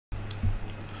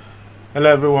Hello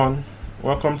everyone,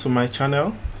 welcome to my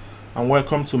channel and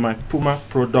welcome to my Puma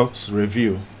products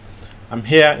review. I'm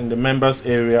here in the members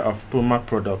area of Puma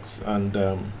products and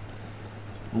I'm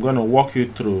going to walk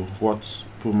you through what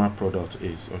Puma product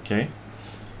is. Okay,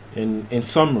 in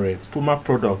summary, Puma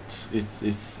products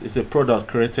it's a product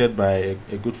created by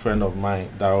a good friend of mine,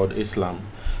 Dawood Islam.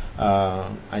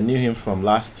 I knew him from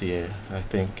last year, I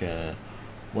think,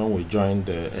 when we joined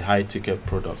a high ticket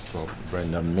product from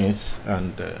Brendan Miss,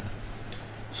 and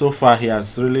so far he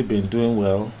has really been doing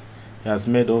well.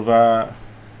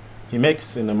 He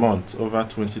makes in a month over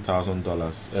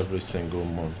 $20,000 every single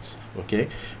month, okay,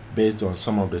 based on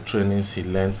some of the trainings he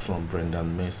learned from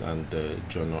Brendan Mays and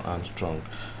John Armstrong.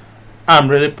 I'm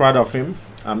really proud of him.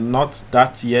 I'm not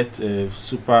that yet a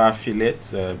super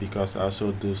affiliate because I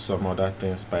also do some other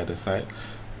things by the side,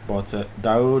 but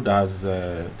Dawood has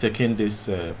taken this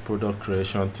product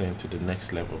creation thing to the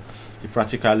next level. He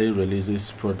practically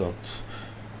releases products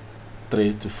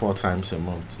 3 to 4 times a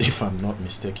month, if I'm not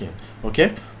mistaken.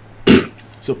 Okay,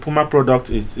 so Puma product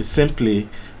is simply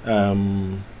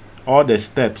all the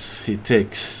steps he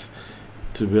takes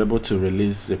to be able to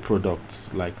release a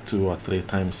product like 2 or 3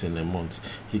 times in a month.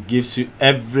 He gives you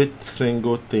every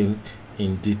single thing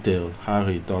in detail how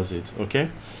he does it.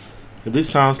 Okay, if this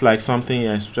sounds like something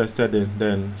you're interested in,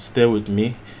 then stay with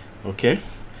me. Okay,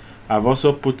 I've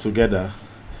also put together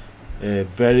a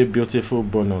very beautiful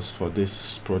bonus for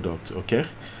this product. Okay,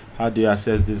 how do you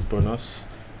access this bonus?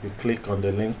 You click on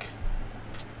the link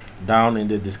down in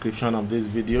the description of this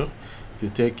video. It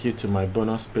will take you to my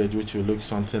bonus page, which will look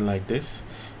something like this.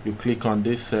 You click on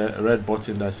this red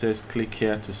button that says click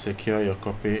here to secure your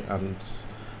copy and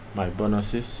my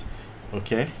bonuses.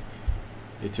 Okay,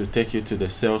 it will take you to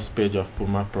the sales page of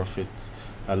Puma Profit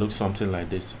that looks something like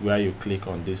this, where you click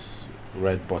on this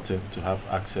red button to have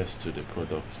access to the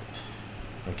product.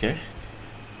 Okay,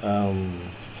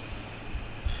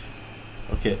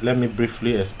 okay, let me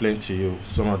briefly explain to you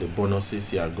some of the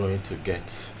bonuses you are going to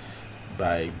get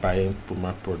by buying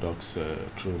Puma products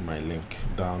through my link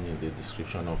down in the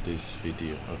description of this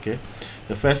video. Okay,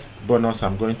 the first bonus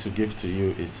I'm going to give to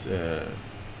you is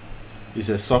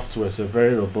a software. It's a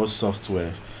very robust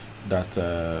software that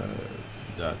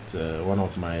one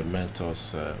of my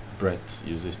mentors, Brett,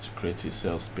 uses to create his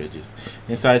sales pages.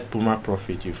 Inside Puma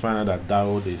Profit, you find out that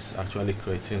Dawood is actually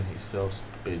creating his sales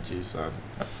pages and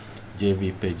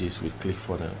JV pages with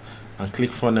ClickFunnels. And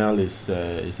ClickFunnels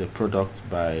is a product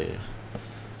by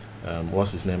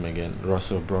what's his name again,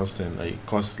 Russell Brunson. It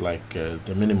costs like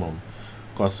the minimum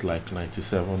costs like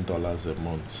 $97 a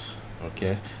month.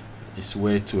 Okay, it's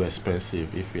way too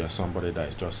expensive if you are somebody that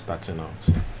is just starting out.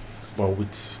 But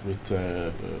with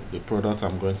the product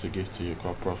I'm going to give to you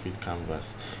called Profit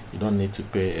Canvas, you don't need to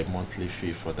pay a monthly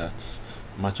fee for that.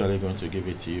 I'm actually going to give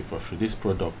it to you for free. This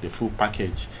product, the full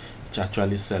package, it's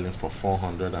actually selling for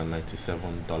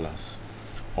 $497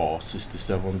 or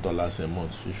 $67 a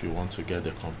month if you want to get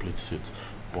the complete suit.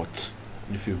 But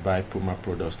if you buy Puma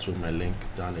products through my link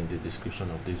down in the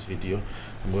description of this video,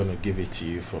 I'm going to give it to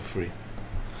you for free.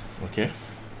 Okay,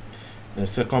 the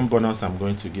second bonus I'm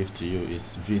going to give to you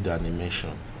is vid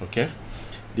animation. Okay,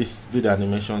 this vid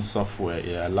animation software,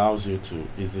 it allows you to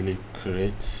easily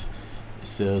create a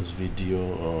sales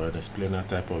video or an explainer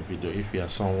type of video. If you are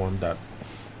someone that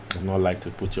would not like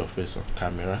to put your face on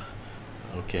camera,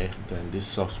 okay, then this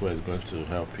software is going to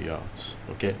help you out.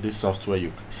 Okay, this software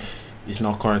is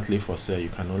not currently for sale. You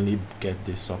can only get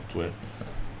this software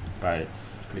by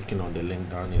clicking on the link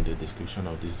down in the description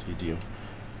of this video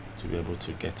to be able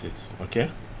to get it.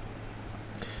 Okay,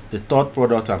 the third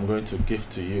product I'm going to give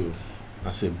to you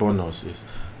as a bonus is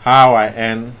how I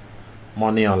earn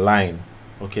money online.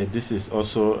 Okay, this is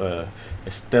also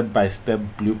a step-by-step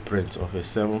blueprint of a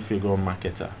 7-figure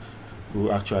marketer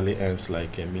who actually earns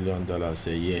like $1 million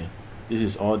a year. This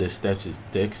is all the steps it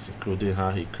takes, including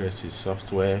how he creates his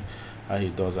software, how he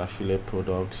does affiliate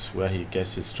products, where he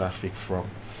gets his traffic from.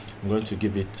 I'm going to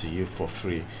give it to you for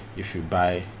free if you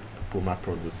buy Puma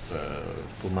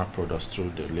products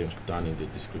through the link down in the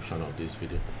description of this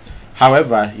video.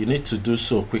 However, you need to do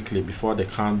so quickly before the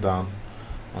countdown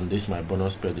on this my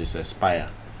bonus page is expire.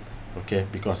 Okay,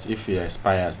 because if it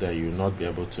expires, then you will not be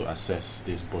able to access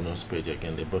this bonus page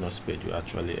again. The bonus page will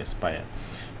actually expire.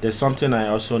 There's something I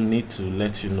also need to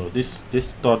let you know. This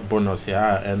third bonus here,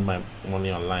 I earn my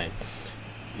money online,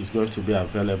 is going to be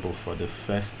available for the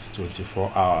first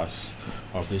 24 hours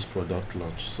of this product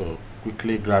launch. So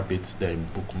quickly grab it, then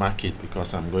bookmark it,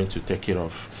 because I'm going to take it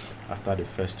off after the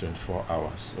first 24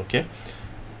 hours. Okay,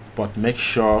 but make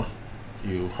sure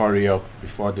you hurry up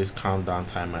before this countdown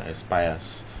timer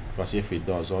expires, because if it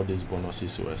does, all these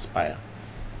bonuses will expire.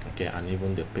 Okay, and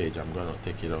even the page, I'm going to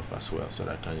take it off as well so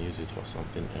that I can use it for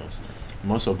something else.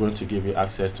 I'm also going to give you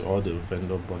access to all the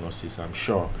vendor bonuses. I'm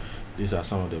sure these are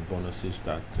some of the bonuses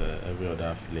that every other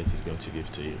affiliate is going to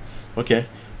give to you. Okay,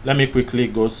 let me quickly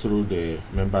go through the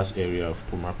members area of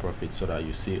Puma Profit so that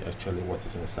you see actually what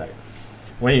is inside.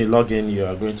 When you log in, you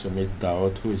are going to meet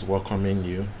Daud, who is welcoming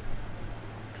you,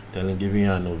 giving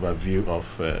you an overview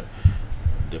of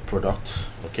the product.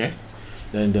 Okay,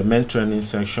 then the main training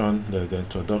section, there's the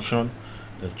introduction,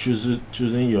 then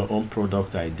choosing your own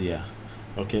product idea.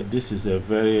 Okay, this is a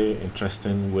very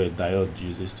interesting way Diode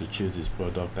uses to choose his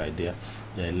product idea.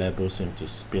 They labels him to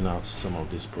spin out some of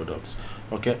these products.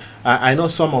 Okay, I know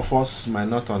some of us might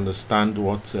not understand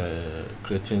what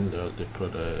creating the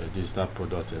digital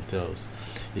product entails.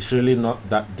 It's really not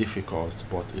that difficult,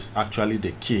 but it's actually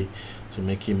the key to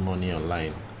making money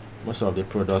online. Most of the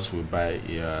products we buy,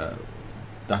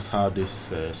 that's how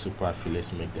these super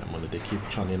affiliates make their money. They keep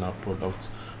churning out product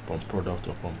upon product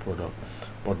upon product.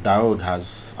 But Daud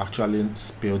has actually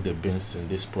spilled the beans in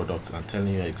this product and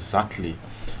telling you exactly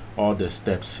all the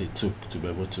steps he took to be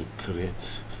able to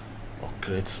create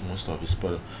most of his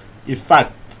product. In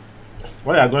fact,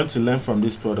 what you are going to learn from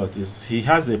this product is he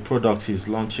has a product he's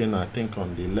launching, I think,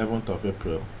 on the 11th of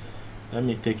April. Let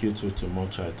me take you to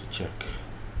Monchai to check.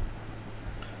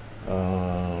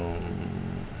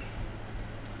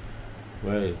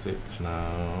 Where is it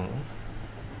now?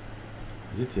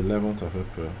 Is it 11th of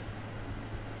April?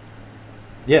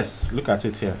 Yes, look at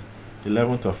it here.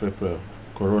 11th of April,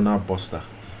 Corona Buster.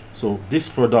 So this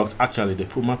product, actually the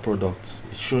Puma product,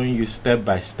 is showing you step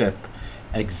by step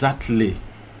exactly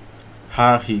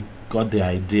how he got the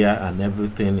idea and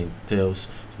everything it entails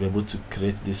to be able to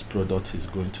create this product he's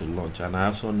going to launch. And I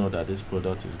also know that this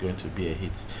product is going to be a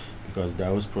hit, because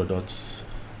those products,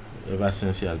 ever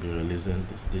since he has been releasing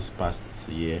this past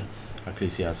year, at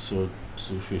least he has sold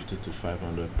 250 to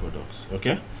 500 products.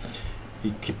 Okay,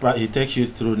 he takes you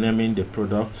through naming the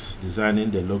product,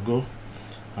 designing the logo,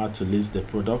 how to list the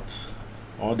product,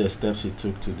 all the steps he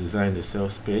took to design the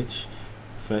sales page,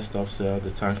 first upsell, the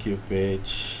thank you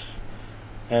page,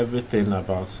 everything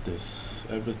about this,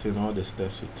 everything, all the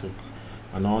steps he took,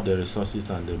 and all the resources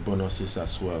and the bonuses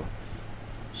as well.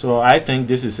 So I think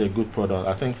this is a good product.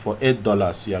 I think for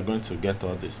 $8 you are going to get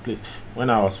all this. Please, when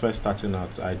I was first starting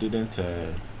out, I didn't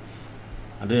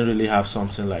really have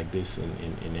something like this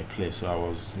in a place, so I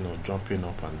was jumping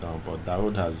up and down. But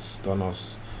Daud has done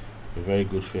us a very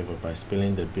good favor by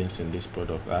spilling the beans in this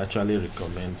product. I actually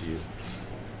recommend you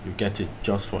get it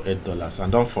just for $8.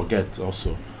 And don't forget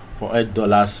also, for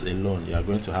 $8 alone, you are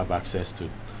going to have access to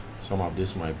some of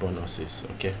these my bonuses,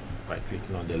 okay, by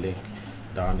clicking on the link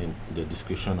down in the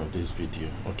description of this video.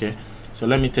 Okay, so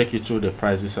let me take you through the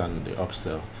prices and the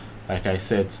upsell. Like I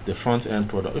said, the front end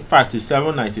product, in fact, is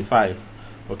 $7.95.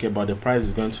 okay, but the price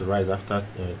is going to rise after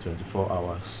 24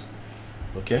 hours,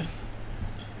 okay,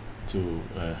 to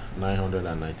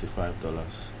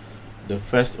 $995. The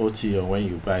first OTO, when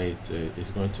you buy it,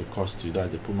 is going to cost you,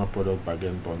 that the Puma product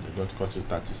bargain bond, is going to cost you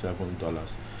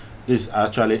 $37. This is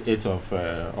actually 8 of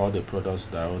all the products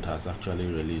Daud has actually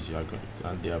released.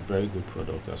 And they are very good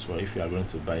products as well. If you are going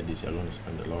to buy this, you are going to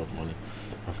spend a lot of money.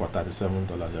 But for $37,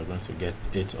 you are going to get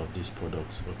 8 of these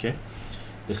products. Okay.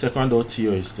 The second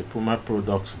OTO is the Puma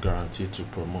products guarantee to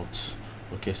promote.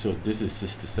 Okay, so this is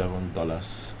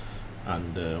 $67.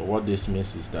 And what this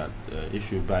means is that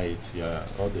if you buy it,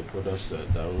 all the products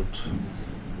that Daud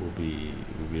will be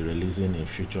releasing in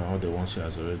future, all the ones he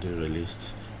has already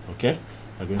released, okay,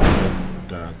 are going to get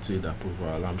guaranteed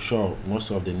approval. I'm sure most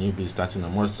of the newbies starting,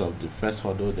 and most of the first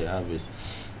hurdle they have is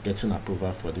getting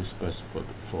approval for this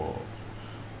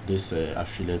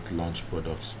affiliate launch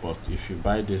products. But if you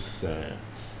buy this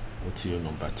OTO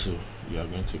number 2, you are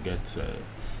going to get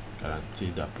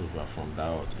guaranteed approval from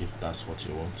Daud if that's what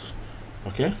you want.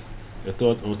 Okay, the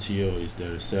third OTO is the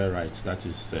resale rights, that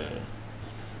is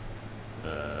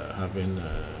having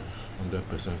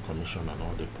 100% commission on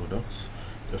all the products.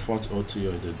 The fourth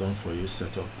OTO is the done for you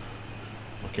setup.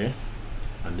 Okay,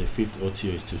 and the fifth OTO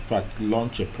is to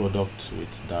launch a product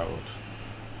with Daud.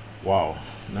 Wow,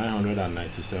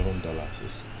 $997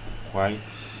 is quite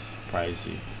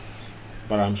pricey,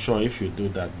 but I'm sure if you do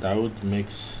that, Daud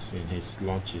makes in his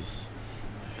launches,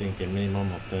 I think, a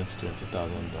minimum of $10,000 to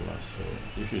 $20,000. So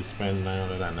if you spend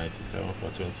 $997 for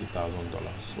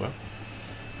 $20,000, well,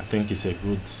 I think it's a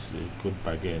good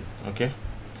bargain. Okay.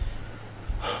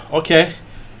 Okay,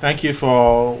 thank you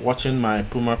for watching my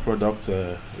Puma product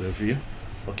review.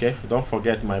 Okay, don't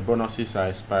forget my bonuses are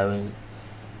expiring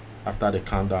after the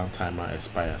countdown timer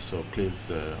expires, so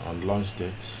please, on launch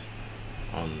date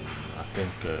on I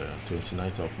think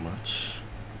 29th of March,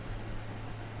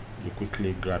 you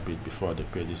quickly grab it before the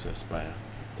pages expire.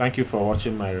 Thank you for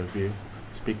watching my review.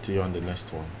 Speak to you on the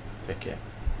next one. Take care.